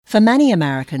For many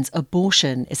Americans,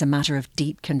 abortion is a matter of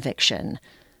deep conviction.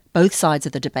 Both sides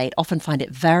of the debate often find it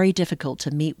very difficult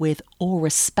to meet with or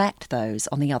respect those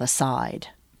on the other side.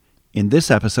 In this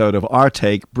episode of Our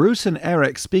Take, Bruce and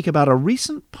Eric speak about a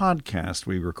recent podcast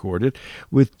we recorded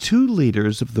with two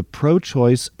leaders of the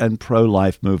pro-choice and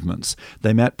pro-life movements.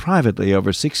 They met privately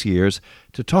over 6 years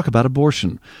to talk about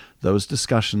abortion. Those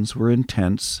discussions were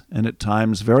intense and at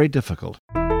times very difficult.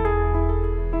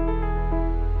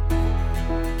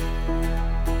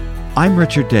 I'm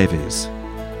Richard Davies.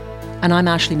 And I'm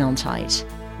Ashley Milne-Tyte.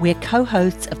 We're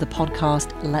co-hosts of the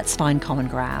podcast Let's Find Common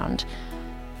Ground.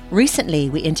 Recently,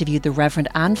 we interviewed the Reverend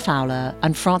Anne Fowler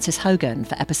and Frances Hogan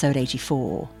for episode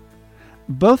 84.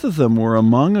 Both of them were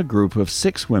among a group of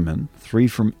 6 women, 3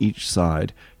 from each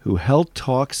side, who held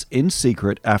talks in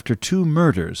secret after 2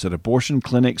 murders at abortion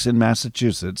clinics in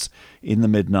Massachusetts in the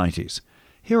mid-90s.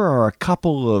 Here are a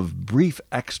couple of brief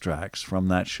extracts from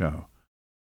that show.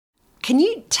 Can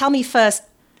you tell me first,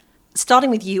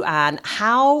 starting with you, Anne,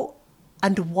 how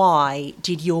and why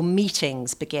did your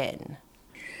meetings begin?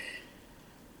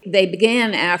 They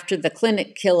began after the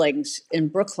clinic killings in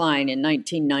Brookline in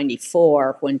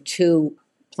 1994, when 2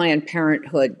 Planned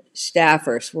Parenthood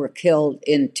staffers were killed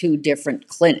in 2 different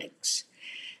clinics.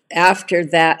 After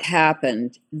that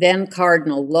happened, then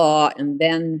Cardinal Law and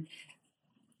then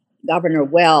Governor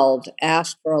Weld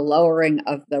asked for a lowering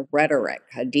of the rhetoric,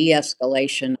 a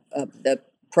de-escalation of the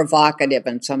provocative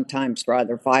and sometimes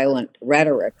rather violent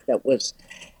rhetoric that was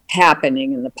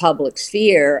happening in the public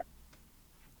sphere.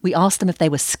 We asked them if they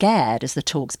were scared as the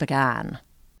talks began.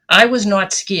 I was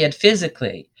not scared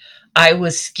physically. I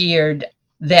was scared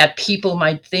that people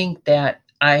might think that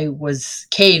I was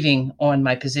caving on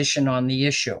my position on the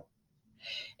issue.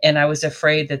 And I was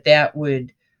afraid that that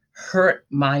would hurt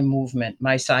my movement,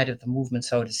 my side of the movement,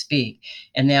 so to speak.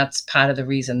 And that's part of the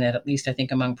reason that, at least I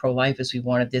think among pro-lifers, we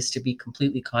wanted this to be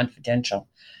completely confidential.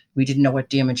 We didn't know what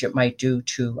damage it might do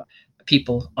to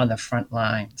people on the front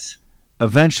lines.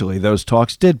 Eventually, those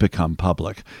talks did become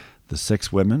public. The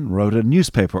 6 women wrote a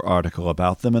newspaper article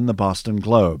about them in the Boston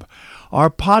Globe. Our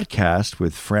podcast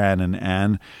with Fran and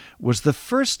Anne was the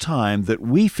first time that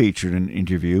we featured an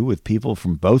interview with people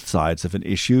from both sides of an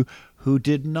issue who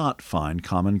did not find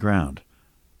common ground.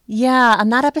 Yeah,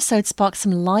 and that episode sparked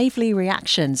some lively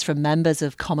reactions from members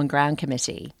of Common Ground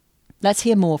Committee. Let's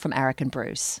hear more from Eric and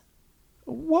Bruce.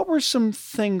 What were some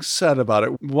things said about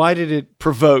it? Why did it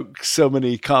provoke so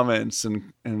many comments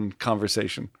and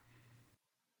conversation?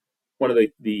 One of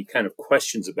the kind of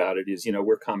questions about it is,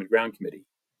 we're Common Ground Committee.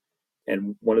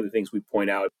 And one of the things we point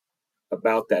out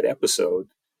about that episode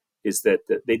is that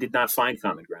they did not find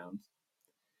common ground.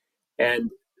 And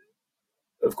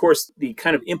of course, the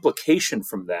kind of implication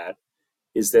from that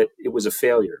is that it was a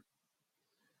failure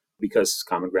because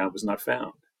common ground was not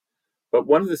found. But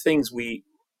one of the things we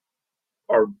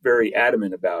are very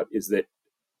adamant about is that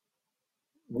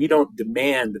we don't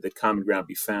demand that common ground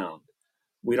be found.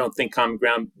 We don't think common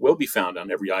ground will be found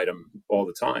on every item all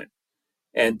the time.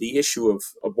 And the issue of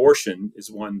abortion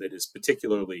is one that is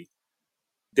particularly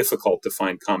difficult to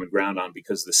find common ground on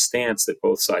because the stance that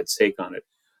both sides take on it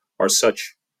are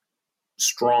such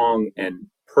strong and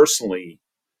personally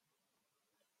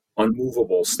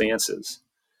unmovable stances.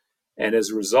 And as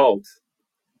a result,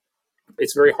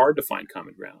 it's very hard to find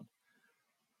common ground.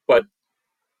 But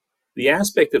the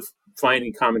aspect of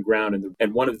finding common ground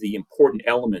and one of the important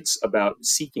elements about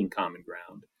seeking common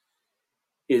ground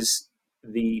is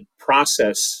the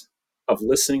process of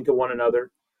listening to one another,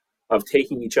 of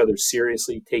taking each other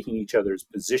seriously, taking each other's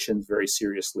positions very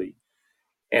seriously,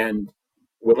 and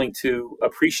willing to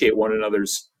appreciate one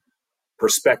another's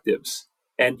perspectives.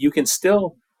 And you can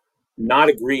still not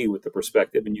agree with the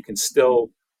perspective, and you can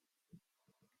still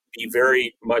be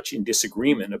very much in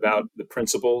disagreement about the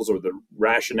principles or the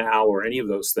rationale or any of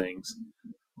those things.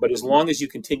 But as long as you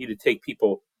continue to take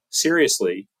people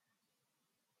seriously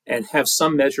and have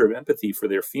some measure of empathy for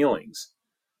their feelings,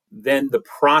 then the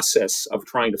process of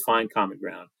trying to find common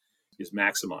ground is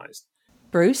maximized.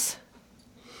 Bruce?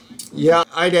 Yeah,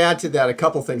 I'd add to that a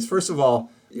couple things. First of all,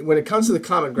 when it comes to the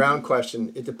common ground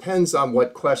question, it depends on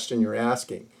what question you're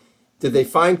asking. Did they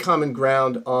find common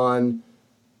ground on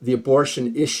the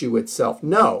abortion issue itself?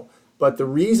 No, but the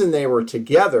reason they were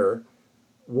together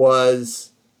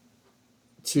was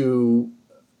to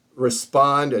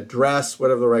respond, address,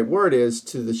 whatever the right word is,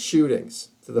 to the shootings,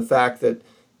 to the fact that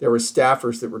there were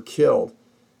staffers that were killed.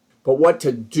 But what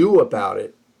to do about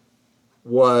it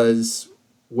was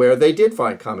where they did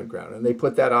find common ground. And they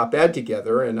put that op-ed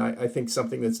together. And I think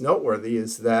something that's noteworthy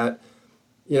is that,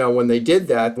 when they did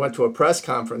that, went to a press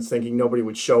conference thinking nobody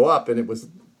would show up, and it was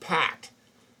packed.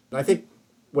 And I think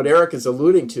what Eric is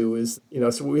alluding to is,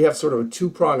 so we have sort of a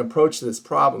two-pronged approach to this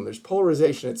problem. There's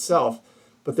polarization itself,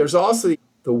 but there's also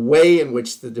the way in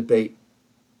which the debate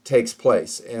takes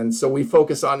place. And so we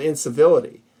focus on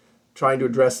incivility, trying to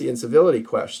address the incivility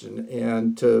question.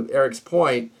 And to Eric's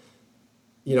point,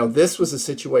 this was a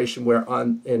situation where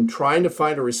in trying to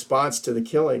find a response to the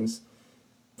killings,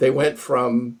 they went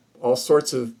from all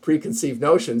sorts of preconceived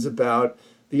notions about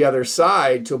the other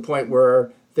side to a point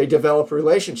where they developed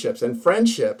relationships and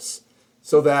friendships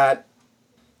so that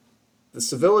the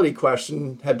civility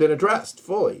question had been addressed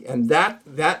fully. And that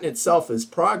in itself is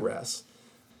progress.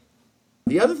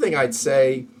 The other thing I'd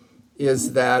say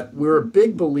is that we're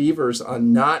big believers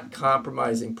on not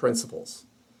compromising principles.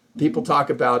 People talk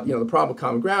about, the problem with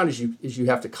common ground is you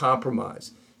have to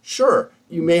compromise. Sure,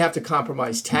 you may have to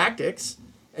compromise tactics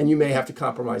and you may have to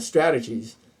compromise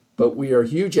strategies, but we are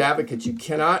huge advocates. You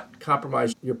cannot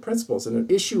compromise your principles. And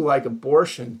an issue like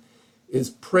abortion is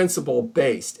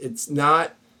principle-based. It's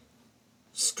not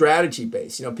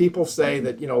strategy-based. People say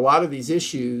that, a lot of these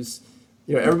issues,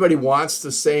 everybody wants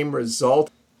the same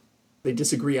result. They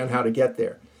disagree on how to get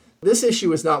there. This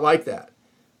issue is not like that.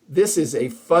 This is a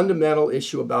fundamental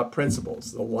issue about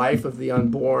principles, the life of the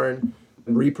unborn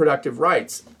and reproductive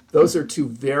rights. Those are two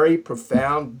very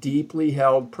profound, deeply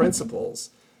held principles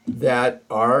that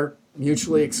are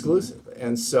mutually exclusive.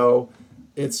 And so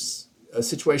it's a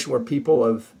situation where people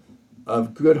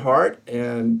of good heart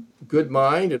and good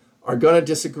mind are going to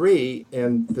disagree,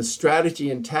 and the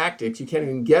strategy and tactics, you can't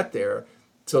even get there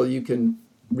till you can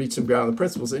reach some ground on the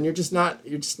principles, and you're just not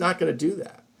going to do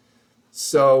that.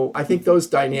 So I think those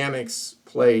dynamics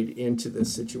played into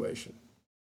this situation.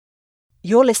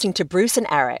 You're listening to Bruce and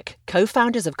Eric,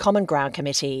 co-founders of Common Ground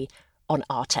Committee, on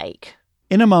Our Take.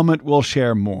 In a moment, we'll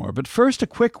share more, but first a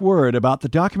quick word about the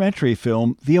documentary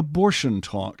film, The Abortion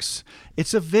Talks.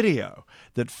 It's a video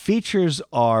that features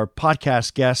our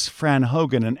podcast guests, Fran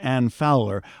Hogan and Ann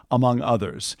Fowler, among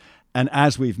others. And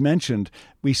as we've mentioned,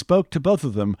 we spoke to both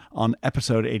of them on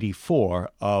episode 84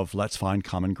 of Let's Find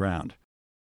Common Ground.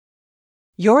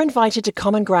 You're invited to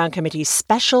Common Ground Committee's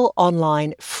special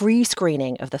online free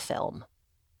screening of the film.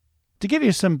 To give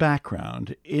you some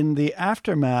background, in the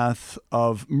aftermath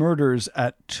of murders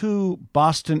at 2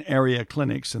 Boston area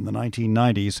clinics in the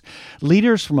 1990s,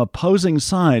 leaders from opposing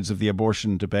sides of the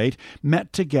abortion debate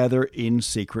met together in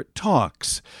secret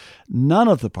talks. None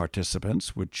of the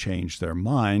participants would change their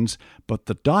minds, but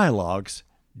the dialogues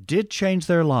did change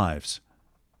their lives.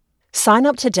 Sign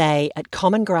up today at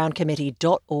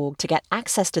commongroundcommittee.org to get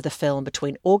access to the film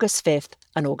between August 5th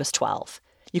and August 12th.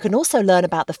 You can also learn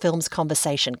about the film's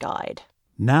conversation guide.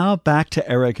 Now back to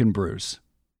Eric and Bruce.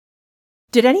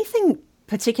 Did anything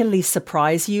particularly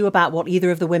surprise you about what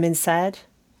either of the women said?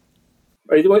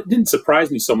 What didn't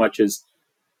surprise me so much is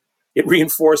it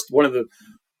reinforced one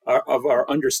of our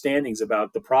understandings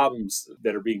about the problems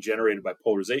that are being generated by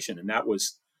polarization. And that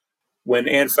was when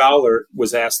Ann Fowler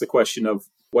was asked the question of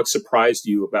what surprised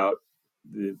you about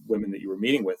the women that you were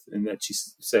meeting with, and that she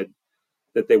said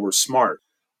that they were smart.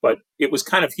 But it was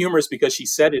kind of humorous because she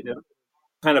said it in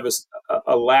kind of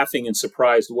a laughing and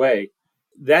surprised way.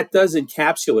 That does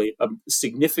encapsulate a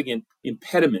significant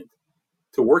impediment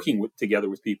to working together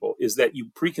with people, is that you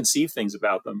preconceive things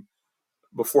about them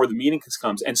before the meeting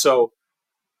comes. And so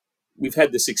we've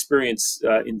had this experience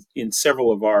in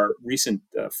several of our recent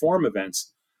forum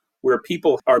events where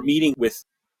people are meeting with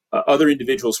other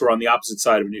individuals who are on the opposite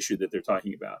side of an issue that they're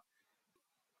talking about.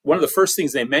 One of the first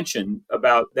things they mention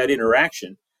about that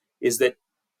interaction is that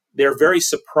they're very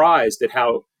surprised at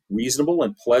how reasonable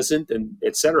and pleasant and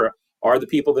et cetera are the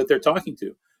people that they're talking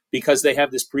to, because they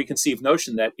have this preconceived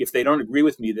notion that if they don't agree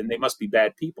with me, then they must be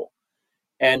bad people.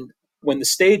 And when the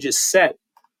stage is set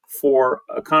for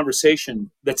a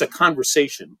conversation that's a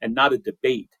conversation and not a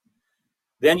debate,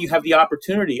 then you have the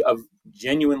opportunity of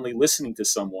genuinely listening to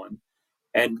someone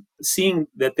and seeing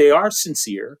that they are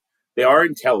sincere, they are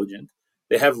intelligent,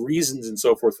 they have reasons and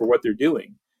so forth for what they're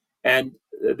doing. And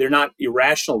they're not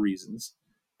irrational reasons.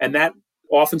 And that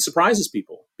often surprises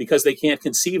people because they can't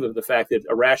conceive of the fact that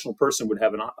a rational person would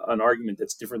have an argument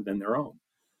that's different than their own.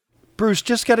 Bruce,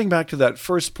 just getting back to that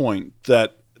first point,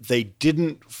 that they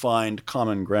didn't find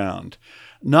common ground.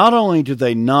 Not only did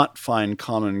they not find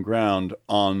common ground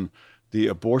on the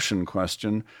abortion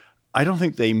question, I don't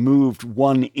think they moved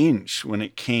 1 inch when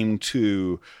it came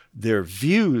to their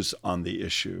views on the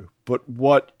issue. But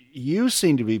what you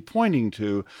seem to be pointing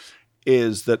to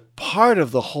is that part of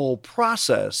the whole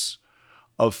process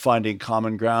of finding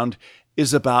common ground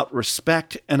is about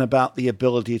respect and about the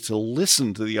ability to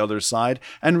listen to the other side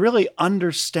and really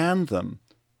understand them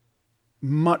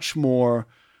much more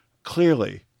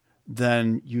clearly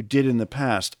than you did in the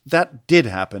past. That did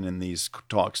happen in these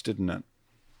talks, didn't it?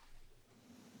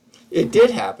 It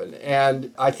did happen.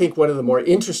 And I think one of the more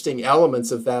interesting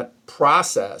elements of that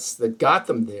process that got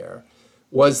them there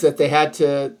was that they had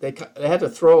to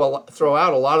throw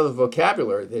out a lot of the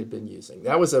vocabulary they'd been using.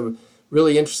 That was a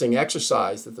really interesting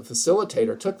exercise that the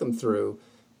facilitator took them through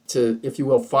to, if you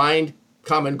will, find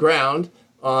common ground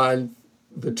on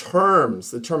the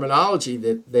terminology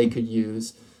that they could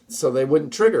use so they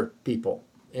wouldn't trigger people.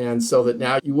 And so that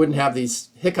now you wouldn't have these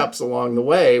hiccups along the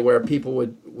way where people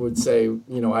would say,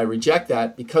 I reject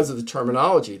that because of the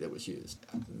terminology that was used.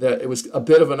 That it was a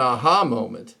bit of an aha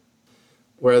moment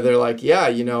where they're like, yeah,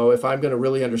 if I'm going to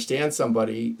really understand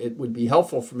somebody, it would be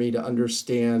helpful for me to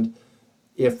understand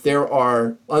if there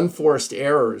are unforced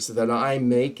errors that I'm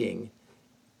making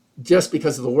just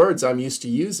because of the words I'm used to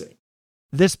using.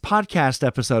 This podcast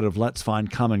episode of Let's Find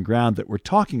Common Ground that we're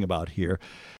talking about here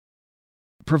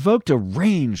provoked a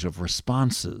range of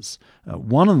responses.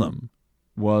 One of them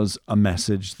was a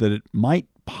message that it might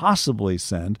possibly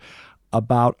send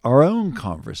about our own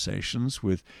conversations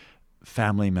with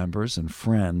family members and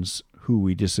friends who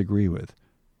we disagree with.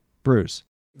 Bruce.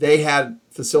 They had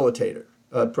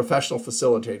a professional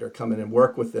facilitator come in and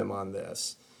work with them on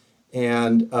this.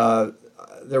 And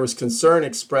there was concern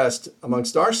expressed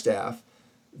amongst our staff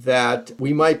that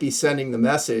we might be sending the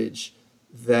message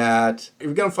that if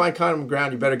you're going to find common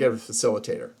ground, you better get a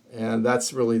facilitator. And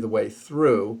that's really the way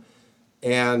through.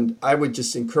 And I would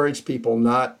just encourage people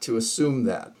not to assume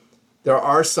that. There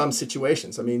are some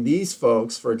situations. I mean, these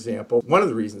folks, for example, one of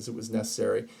the reasons it was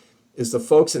necessary is the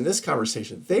folks in this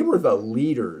conversation, they were the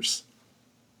leaders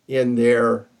in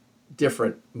their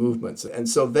different movements. And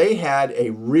so they had a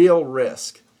real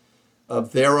risk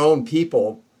of their own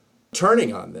people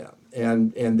turning on them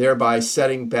and thereby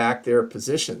setting back their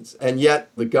positions. And yet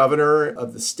the governor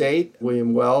of the state,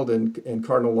 William Weld, and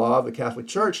Cardinal Law of the Catholic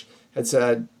Church had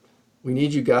said, we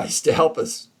need you guys to help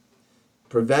us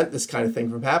prevent this kind of thing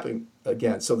from happening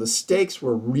again. So the stakes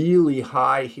were really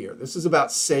high here. This is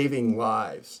about saving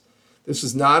lives. This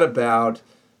was not about,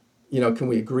 can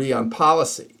we agree on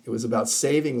policy? It was about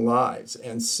saving lives.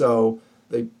 And so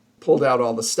they pulled out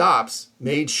all the stops,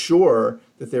 made sure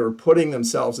that they were putting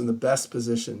themselves in the best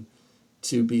position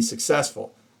to be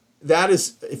successful. That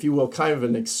is, if you will, kind of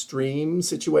an extreme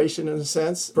situation in a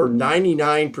sense. For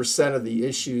 99% of the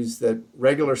issues that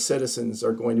regular citizens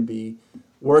are going to be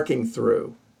working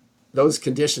through, those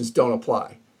conditions don't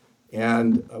apply.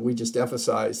 And we just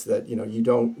emphasize that, you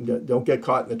don't get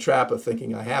caught in the trap of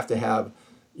thinking I have to have,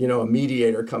 a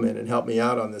mediator come in and help me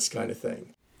out on this kind of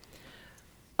thing.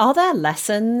 Are there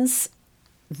lessons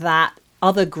that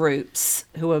other groups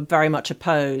who are very much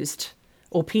opposed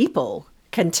or people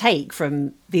can take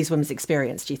from these women's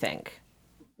experience, do you think?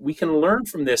 We can learn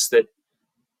from this that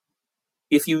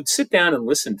if you sit down and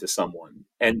listen to someone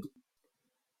and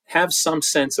have some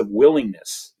sense of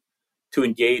willingness to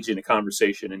engage in a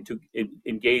conversation and to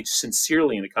engage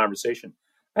sincerely in a conversation,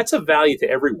 that's of value to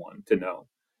everyone to know.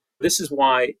 This is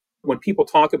why when people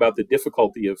talk about the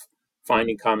difficulty of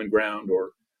finding common ground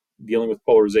or dealing with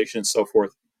polarization and so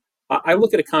forth, I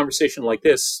look at a conversation like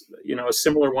this, a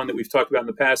similar one that we've talked about in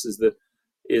the past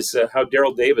is how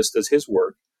Daryl Davis does his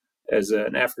work as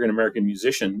an African-American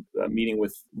musician meeting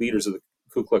with leaders of the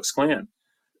Ku Klux Klan.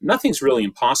 Nothing's really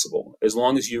impossible as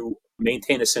long as you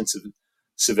maintain a sense of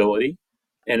civility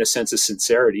and a sense of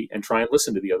sincerity and try and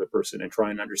listen to the other person and try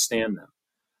and understand them.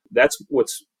 That's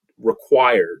what's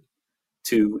required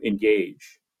to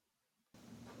engage.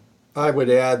 I would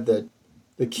add that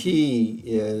the key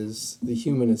is the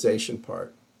humanization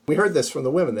part. We heard this from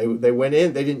the women. They went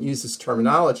in, they didn't use this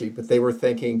terminology, but they were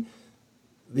thinking,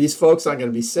 these folks I'm going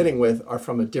to be sitting with are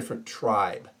from a different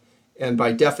tribe. And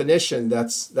by definition,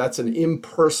 that's an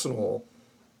impersonal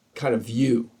kind of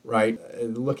view, right?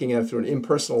 Looking at it through an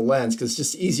impersonal lens, because it's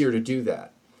just easier to do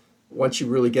that. Once you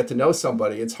really get to know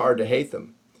somebody, it's hard to hate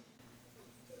them.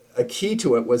 A key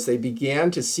to it was they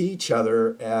began to see each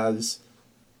other as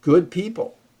good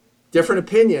people. Different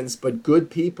opinions, but good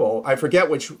people. I forget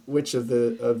which of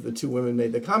the two women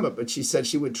made the comment, but she said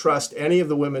she would trust any of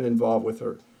the women involved with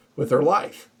her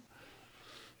life.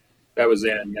 That was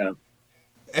Anne, yeah.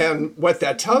 And what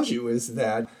that tells you is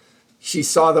that she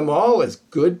saw them all as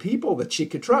good people that she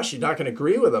could trust. She's not going to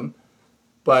agree with them,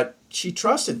 but she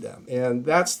trusted them, and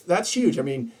that's huge. I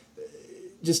mean,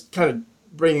 just kind of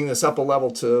bringing this up a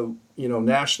level to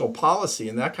national policy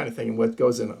and that kind of thing, and what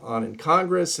goes on in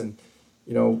Congress, and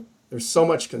there's so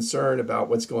much concern about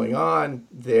what's going on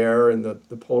there and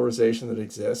the polarization that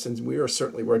exists, and we are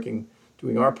certainly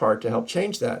doing our part to help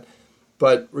change that.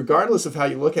 But regardless of how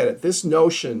you look at it, this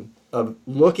notion of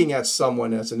looking at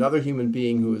someone as another human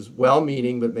being who is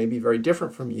well-meaning but maybe very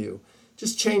different from you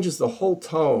just changes the whole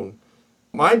tone.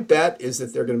 My bet is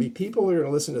that there are going to be people who are going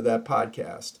to listen to that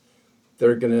podcast that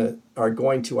are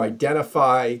going to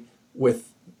identify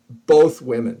with both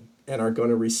women and are going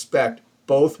to respect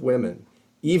both women,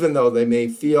 even though they may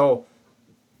feel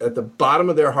at the bottom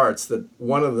of their hearts that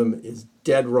one of them is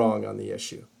dead wrong on the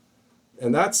issue.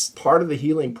 And that's part of the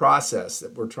healing process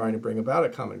that we're trying to bring about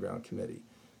at Common Ground Committee.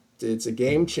 It's a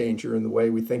game changer in the way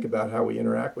we think about how we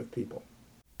interact with people.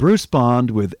 Bruce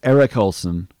Bond with Eric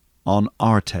Olson on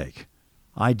Our Take.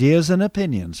 Ideas and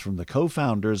opinions from the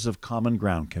co-founders of Common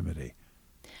Ground Committee.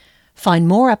 Find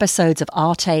more episodes of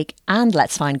Our Take and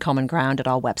Let's Find Common Ground at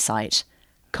our website,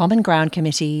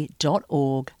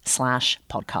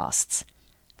 commongroundcommittee.org/podcasts.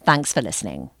 Thanks for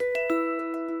listening.